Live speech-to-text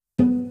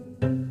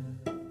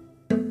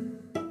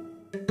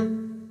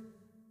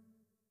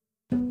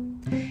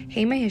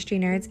Hey my history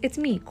nerds, it's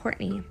me,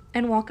 Courtney,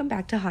 and welcome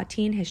back to Hot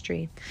Tea in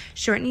History,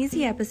 short and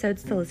easy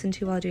episodes to listen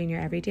to while doing your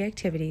everyday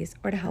activities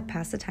or to help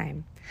pass the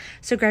time.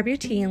 So grab your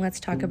tea and let's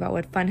talk about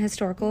what fun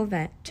historical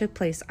event took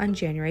place on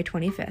January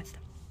 25th.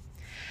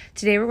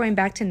 Today we're going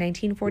back to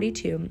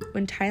 1942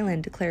 when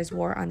Thailand declares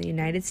war on the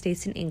United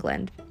States and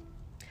England.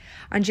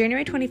 On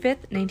January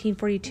 25th,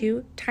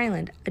 1942,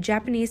 Thailand, a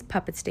Japanese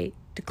puppet state,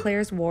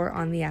 declares war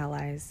on the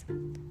Allies.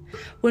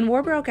 When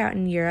war broke out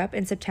in Europe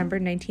in September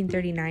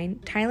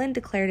 1939, Thailand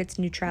declared its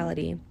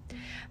neutrality.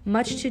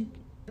 Much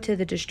to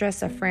the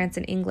distress of France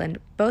and England,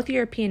 both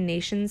European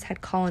nations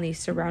had colonies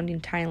surrounding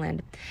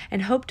Thailand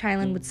and hoped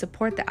Thailand would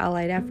support the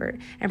Allied effort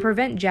and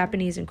prevent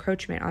Japanese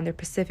encroachment on their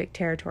Pacific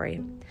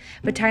territory.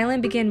 But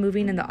Thailand began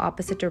moving in the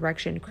opposite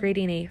direction,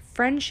 creating a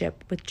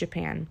friendship with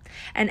Japan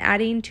and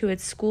adding to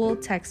its school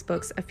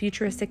textbooks a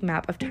futuristic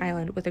map of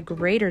Thailand with a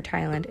greater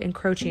Thailand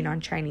encroaching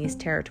on Chinese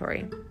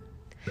territory.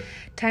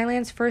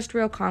 Thailand's first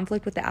real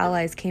conflict with the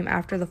Allies came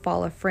after the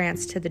fall of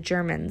France to the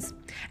Germans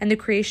and the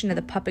creation of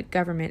the puppet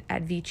government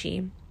at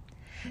Vichy.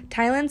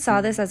 Thailand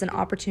saw this as an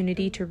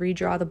opportunity to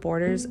redraw the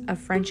borders of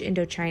French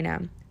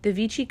Indochina. The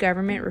Vichy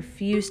government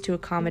refused to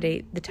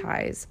accommodate the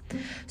Thais,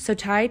 so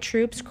Thai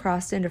troops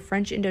crossed into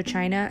French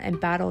Indochina and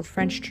battled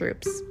French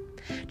troops.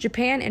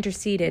 Japan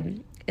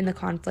interceded in the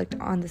conflict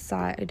on the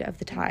side of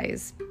the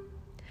Thais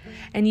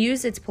and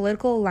used its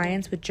political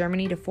alliance with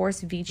Germany to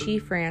force Vichy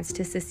France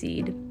to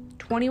secede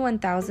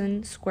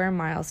 21,000 square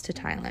miles to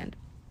Thailand.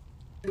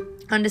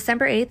 On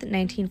December 8,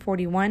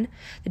 1941,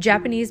 the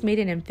Japanese made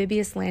an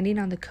amphibious landing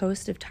on the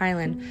coast of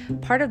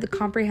Thailand, part of the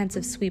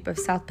comprehensive sweep of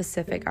South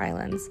Pacific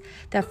islands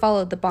that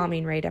followed the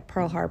bombing raid at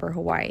Pearl Harbor,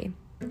 Hawaii.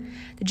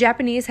 The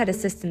Japanese had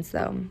assistance,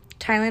 though.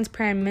 Thailand's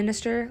Prime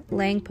Minister,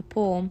 Lang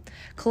Papul,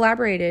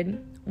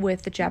 collaborated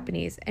with the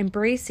Japanese,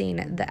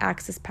 embracing the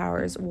Axis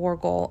powers' war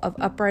goal of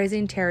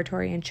uprising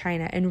territory in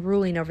China and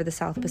ruling over the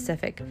South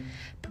Pacific.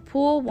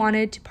 Papul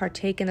wanted to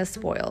partake in the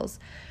spoils.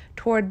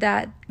 Toward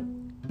that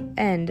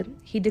end,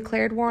 he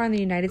declared war on the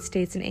United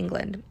States and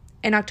England.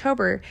 In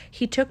October,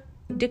 he took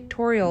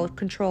dictatorial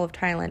control of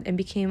Thailand and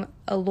became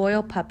a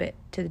loyal puppet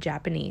to the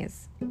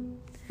Japanese.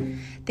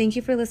 Thank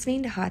you for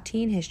listening to Hot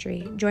Tea in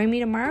History. Join me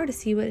tomorrow to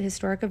see what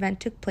historic event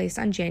took place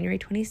on January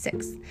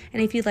 26th.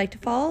 And if you'd like to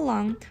follow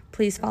along,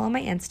 please follow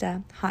my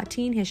Insta, Hot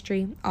Tea in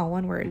History, all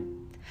one word.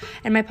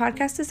 And my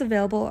podcast is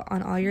available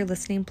on all your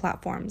listening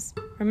platforms.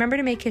 Remember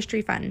to make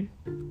history fun.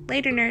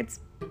 Later, nerds.